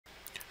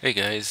Hey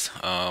guys,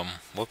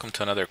 welcome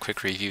to another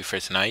quick review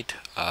for tonight.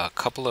 A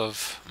couple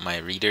of my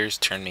readers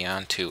turned me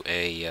on to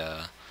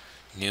a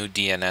new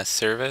DNS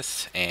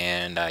service,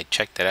 and I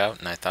checked it out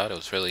and I thought it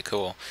was really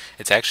cool.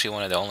 It's actually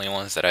one of the only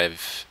ones that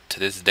to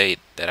this date,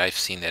 that I've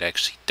seen that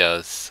actually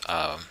does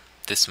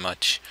this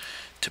much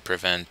to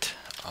prevent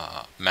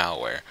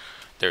malware.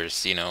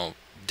 There's,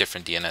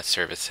 different DNS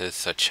services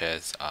such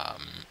as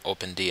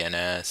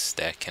OpenDNS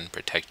that can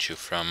protect you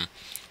from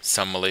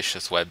some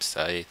malicious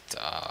website,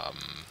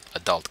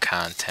 adult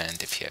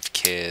content if you have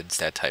kids,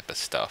 that type of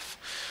stuff.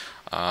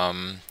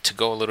 To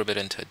go a little bit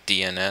into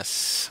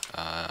DNS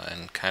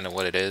and kind of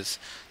what it is,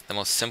 the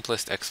most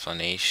simplest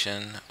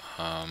explanation,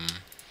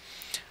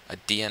 a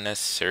DNS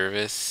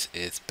service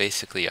is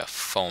basically a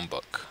phone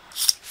book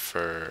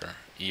for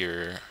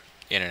your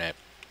internet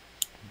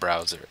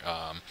browser.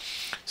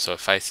 So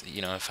if I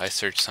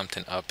search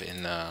something up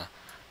in the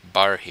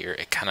bar here,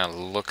 it kind of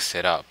looks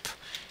it up.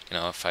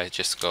 If I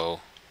just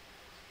go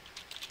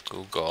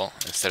Google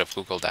instead of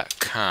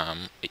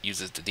google.com, it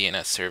uses the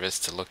DNS service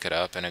to look it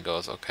up, and it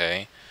goes,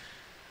 okay,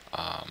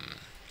 um,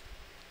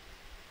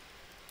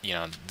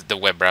 the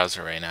web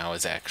browser right now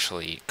is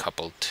actually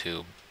coupled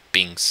to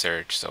Bing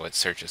search, so it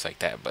searches like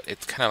that, but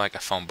it's kind of like a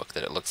phone book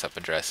that it looks up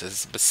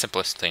addresses. The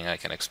simplest thing I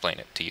can explain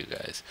it to you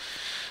guys.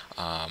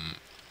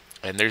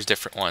 And there's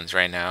different ones.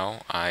 Right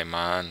now I'm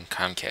on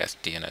Comcast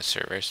DNS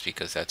servers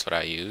because that's what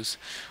I use,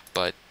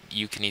 but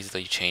you can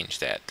easily change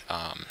that.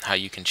 How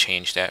you can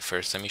change that,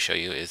 first let me show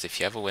you, is if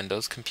you have a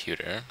Windows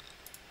computer,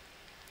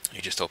 you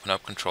just open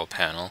up Control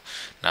Panel.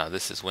 Now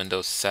this is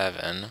Windows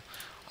 7.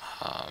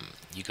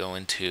 You go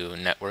into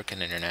Network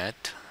and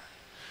Internet.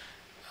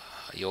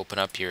 You open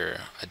up your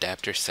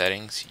adapter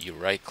settings. You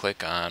right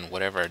click on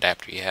whatever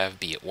adapter you have,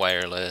 be it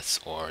wireless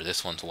or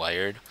this one's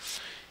wired.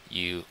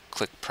 You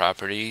click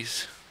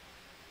Properties.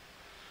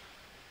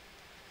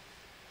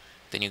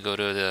 Then you go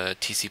to the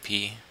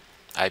TCP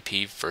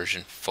IP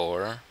version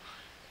 4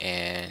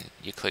 and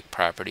you click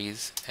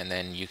Properties, and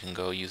then you can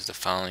go use the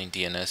following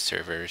DNS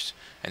servers,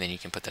 and then you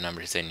can put the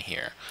numbers in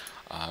here.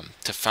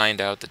 To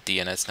find out the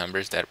DNS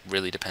numbers, that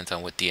really depends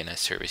on what DNS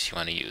service you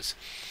want to use.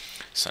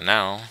 So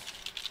now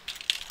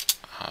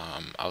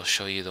I'll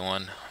show you the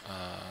one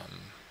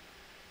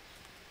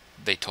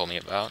they told me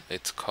about.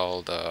 It's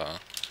called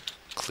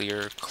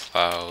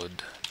ClearCloud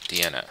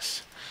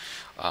DNS.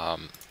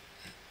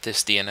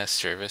 This DNS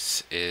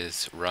service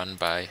is run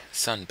by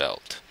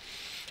Sunbelt.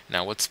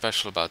 Now what's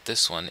special about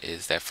this one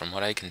is that from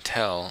what I can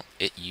tell,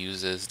 it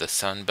uses the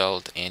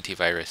Sunbelt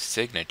antivirus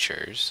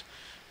signatures,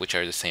 which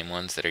are the same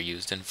ones that are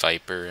used in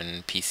Viper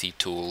and PC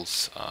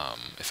Tools,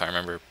 if I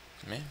remember,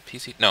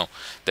 PC? No,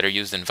 that are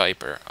used in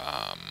Viper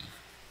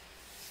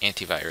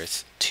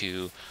antivirus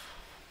to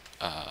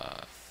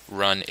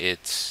run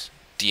its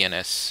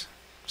DNS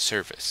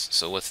service.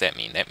 So what's that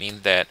mean? That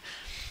means that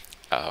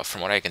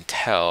from what I can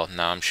tell,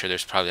 now I'm sure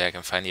I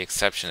can find the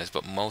exceptions,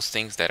 but most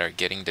things that are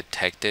getting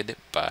detected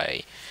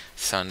by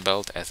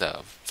Sunbelt as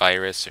a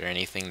virus or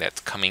anything that's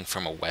coming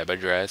from a web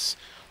address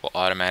will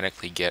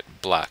automatically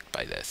get blocked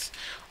by this.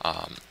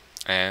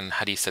 And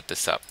how do you set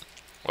this up?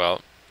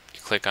 Well, you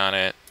click on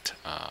it,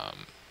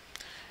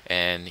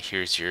 and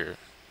here's your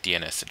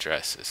DNS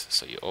addresses.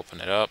 So you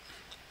open it up.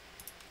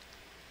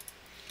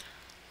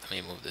 Let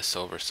me move this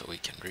over so we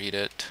can read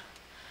it.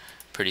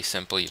 Pretty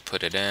simple. You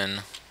put it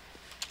in.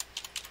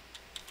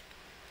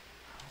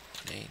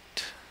 8,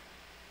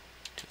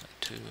 2,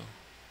 2,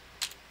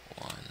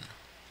 1,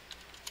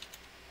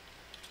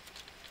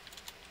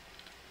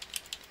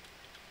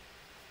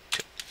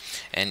 2.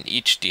 And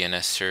each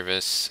DNS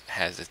service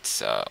has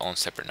its own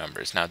separate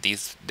numbers. Now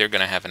they're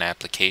going to have an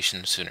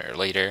application sooner or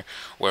later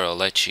where it'll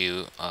let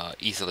you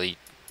easily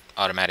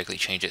automatically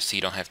change it, so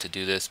you don't have to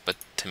do this, but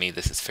to me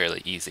this is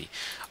fairly easy.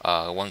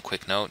 One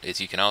quick note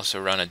is you can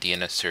also run a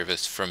DNS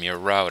service from your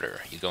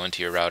router. You go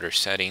into your router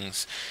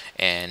settings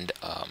and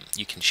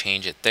you can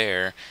change it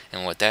there,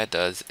 and what that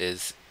does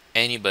is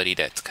anybody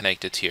that's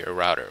connected to your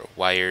router,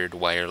 wired,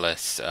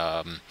 wireless,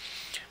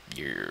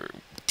 your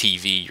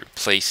TV, your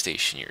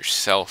PlayStation, your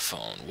cell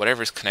phone,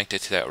 whatever's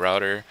connected to that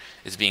router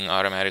is being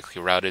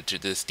automatically routed to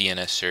this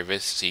DNS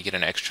service, so you get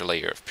an extra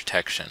layer of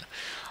protection.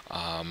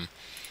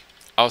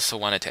 Also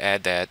wanted to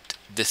add that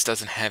this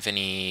doesn't have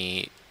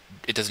it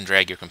doesn't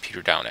drag your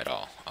computer down at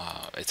all.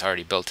 It's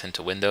already built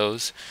into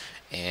Windows,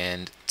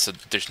 and so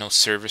there's no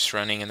service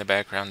running in the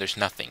background. There's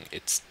nothing.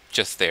 It's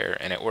just there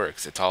and it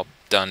works. It's all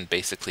done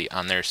basically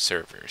on their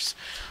servers.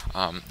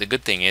 The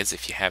good thing is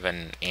if you have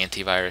an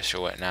antivirus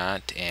or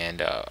whatnot,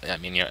 and I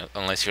mean,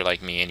 unless you're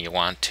like me and you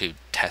want to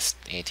test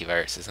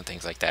antiviruses and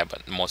things like that,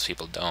 but most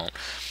people don't,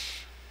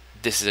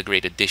 this is a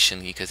great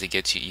addition because it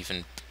gets you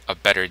even a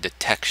better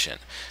detection.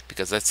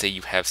 Because let's say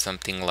you have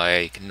something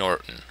like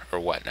Norton or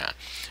whatnot,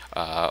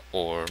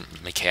 or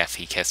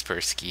McAfee,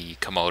 Kaspersky,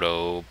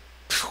 Komodo,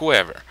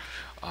 whoever,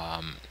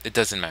 it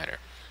doesn't matter.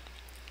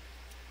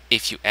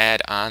 If you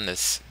add on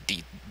this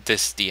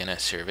DNS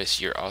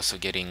service, you're also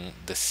getting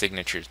the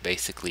signatures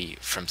basically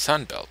from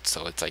Sunbelt,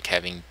 so it's like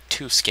having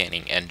two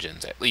scanning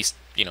engines, at least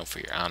for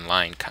your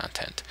online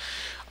content.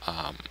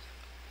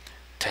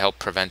 to help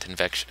prevent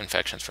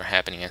infections from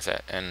happening.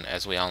 And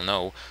as we all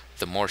know,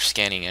 the more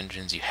scanning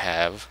engines you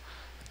have,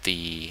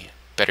 the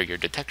better your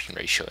detection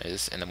ratio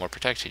is, and the more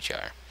protected you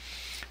are.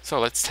 So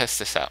let's test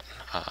this out.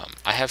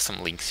 I have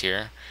some links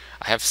here.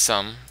 I have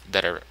some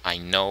that I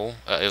know.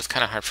 It was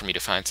kind of hard for me to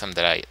find some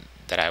that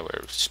I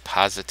was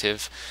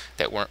positive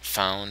that weren't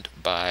found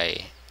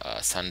by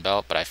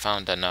Sunbelt, but I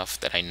found enough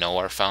that I know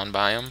are found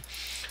by them.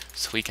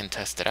 So we can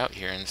test it out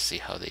here and see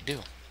how they do.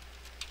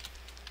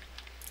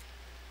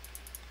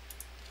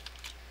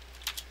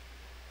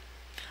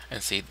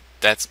 And see,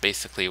 that's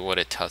basically what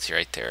it tells you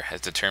right there. Has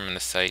determined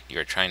the site you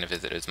are trying to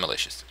visit is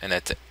malicious, and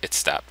that's it. It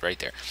stopped right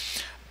there.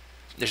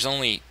 There's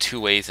only two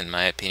ways, in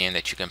my opinion,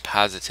 that you can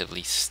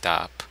positively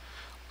stop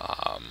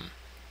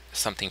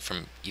something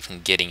from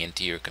even getting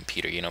into your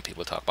computer. You know,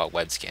 people talk about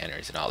web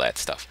scanners and all that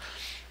stuff.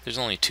 There's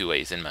only two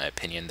ways, in my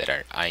opinion,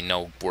 that I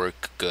know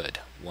work good.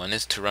 One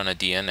is to run a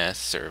DNS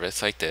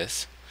service like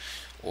this,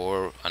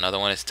 or another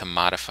one is to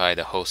modify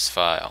the host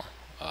file.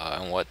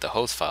 And what the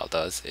host file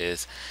does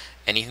is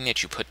anything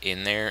that you put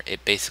in there,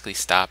 it basically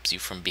stops you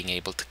from being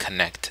able to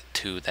connect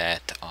to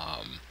that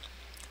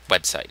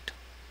website.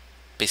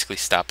 Basically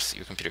stops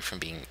your computer from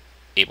being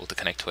able to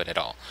connect to it at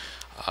all.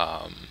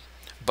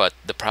 But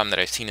the problem that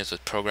I've seen is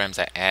with programs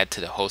that add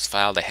to the host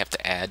file, they have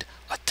to add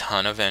a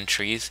ton of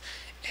entries.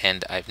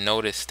 And I've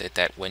noticed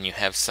that when you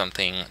have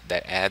something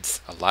that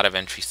adds a lot of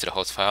entries to the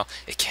host file,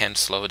 it can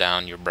slow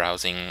down your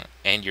browsing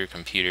and your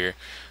computer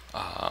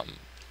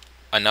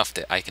enough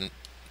that I can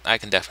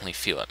definitely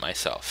feel it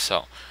myself.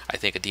 So I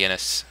think a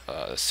DNS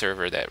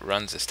server that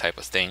runs this type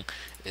of thing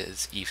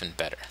is even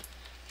better.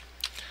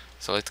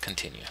 So let's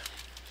continue.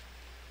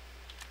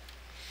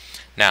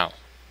 Now,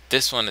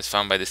 this one is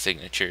found by the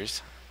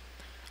signatures.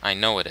 I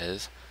know it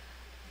is,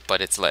 but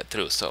it's let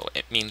through, so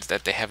it means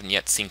that they haven't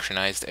yet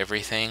synchronized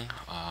everything.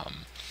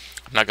 I'm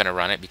not going to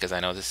run it because I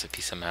know this is a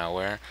piece of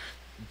malware,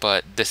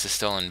 but this is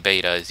still in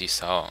beta, as you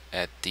saw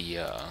at the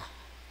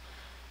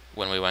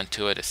when we went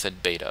to it. It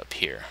said beta up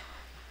here.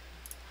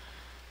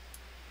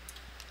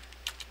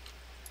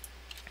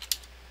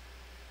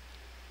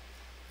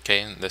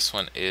 Okay, and this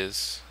one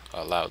is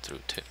allowed through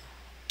too.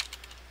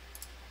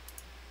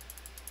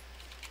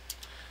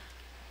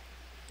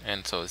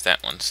 And so is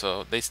that one.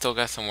 So they still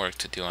got some work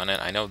to do on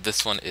it. I know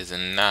this one is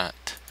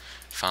not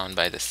found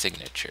by the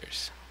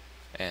signatures.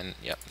 And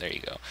yep, there you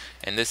go.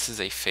 And this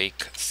is a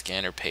fake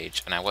scanner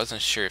page. And I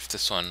wasn't sure if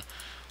this one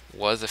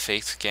was a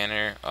fake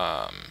scanner.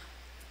 I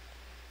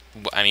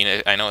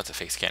mean, I know it's a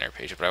fake scanner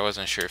page, but I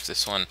wasn't sure if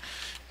this one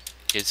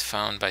is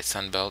found by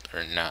Sunbelt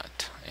or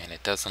not. And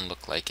it doesn't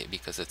look like it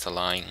because it's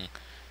allowing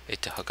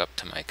it to hook up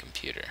to my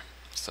computer.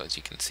 So as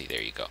you can see,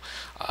 there you go.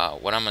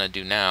 What I'm going to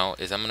do now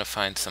is I'm going to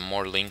find some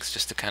more links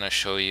just to kind of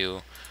show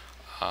you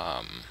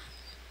on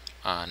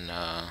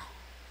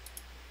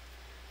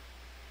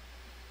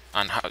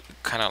how,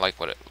 kind of like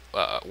what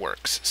it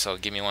works. So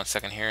give me 1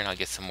 second here and I'll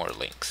get some more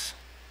links.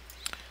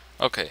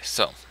 Okay,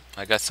 so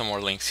I got some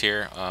more links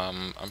here.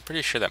 I'm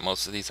pretty sure that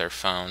most of these are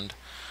found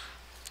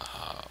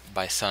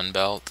by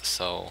Sunbelt,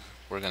 so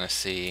we're going to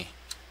see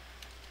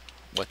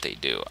what they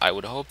do. I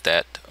would hope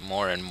that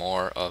more and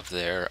more of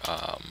their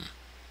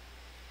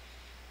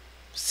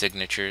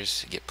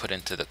signatures get put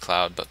into the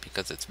cloud, but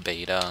because it's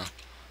beta,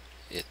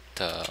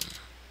 there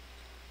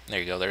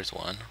you go, there's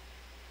one.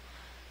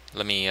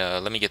 Let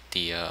me get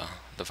the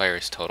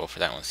virus total for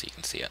that one so you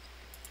can see it.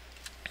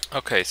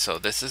 Okay, so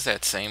this is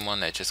that same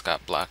one that just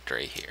got blocked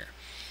right here.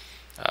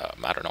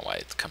 I don't know why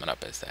it's coming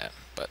up as that,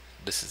 but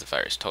this is the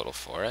virus total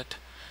for it.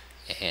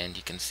 And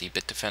you can see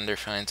Bitdefender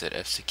finds it,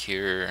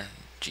 F-Secure,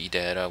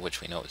 GData,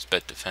 which we know is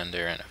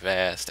Bitdefender, and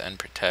Avast, and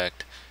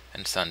Protect,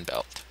 and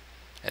Sunbelt.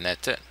 And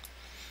that's it.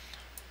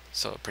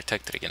 So it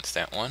protected against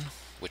that one,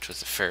 which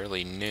was a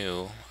fairly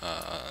new.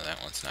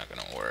 That one's not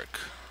going to work.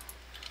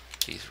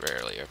 These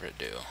rarely ever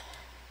do.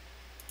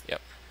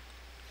 Yep.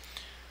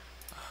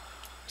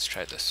 Let's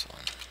try this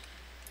one.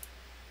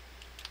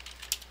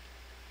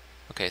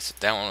 Okay, so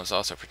that one was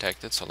also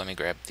protected, so let me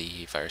grab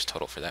the virus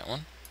total for that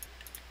one.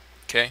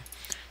 Okay,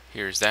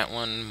 here's that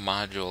one,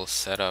 module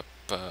setup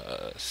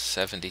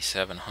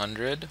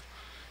 7700,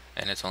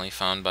 and it's only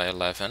found by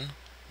 11.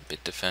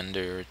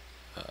 Bitdefender,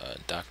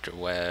 Dr.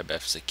 Web,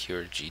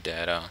 F-Secure,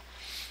 GData.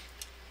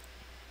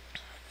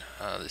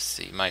 Let's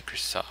see,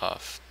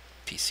 Microsoft,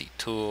 PC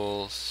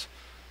Tools,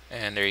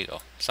 and there you go,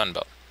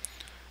 Sunbelt.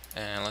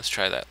 And let's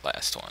try that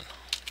last one.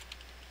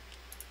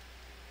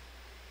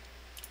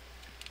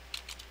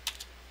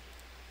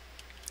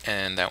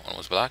 And that one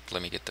was blocked.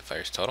 Let me get the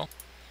virus total.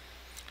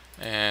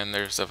 And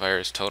there's the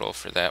virus total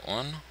for that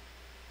one.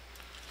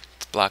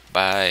 It's blocked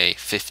by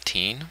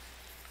 15.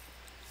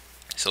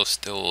 So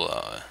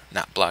still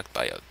not blocked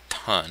by a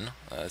ton.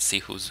 Let's see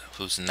who's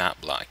not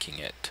blocking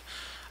it.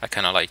 I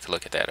kind of like to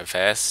look at that.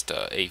 Avast,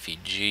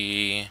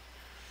 AVG,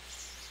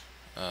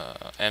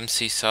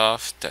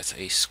 MCsoft, that's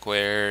A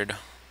squared.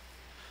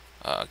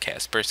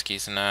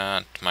 Kaspersky's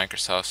not.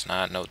 Microsoft's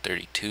not. Note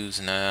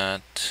 32's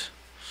not.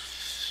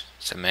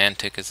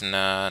 Symantec is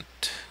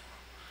not,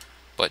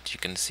 but you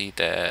can see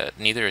that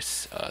neither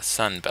is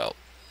Sunbelt.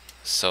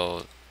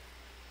 So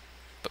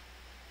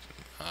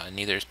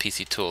neither is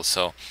PC Tools.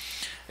 So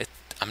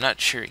I'm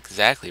not sure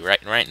exactly.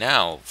 Right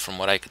now, from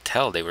what I could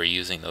tell, they were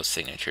using those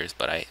signatures,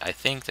 but I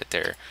think that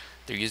they're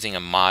using a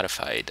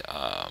modified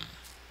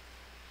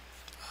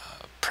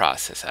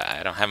process.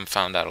 I don't haven't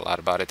found out a lot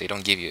about it. They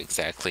don't give you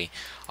exactly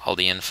all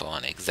the info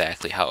on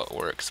exactly how it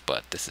works,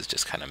 but this is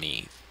just kind of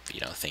me,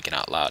 thinking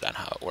out loud on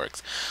how it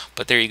works.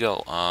 But there you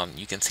go.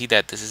 You can see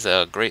that this is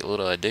a great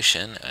little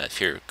addition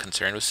if you're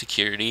concerned with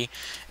security,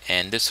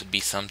 and this would be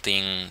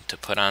something to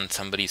put on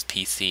somebody's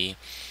PC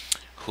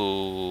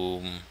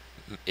who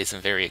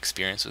isn't very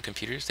experienced with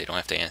computers. They don't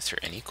have to answer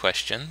any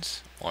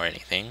questions or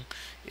anything.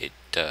 It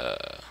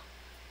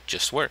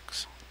just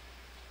works.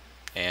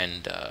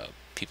 And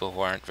people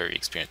who aren't very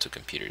experienced with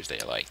computers, they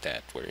like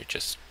that, where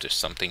just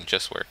something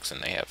just works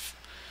and they have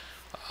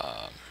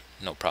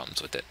no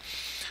problems with it.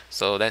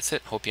 So that's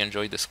it. Hope you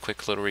enjoyed this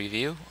quick little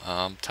review.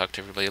 Talk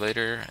to everybody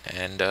later,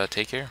 and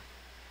take care.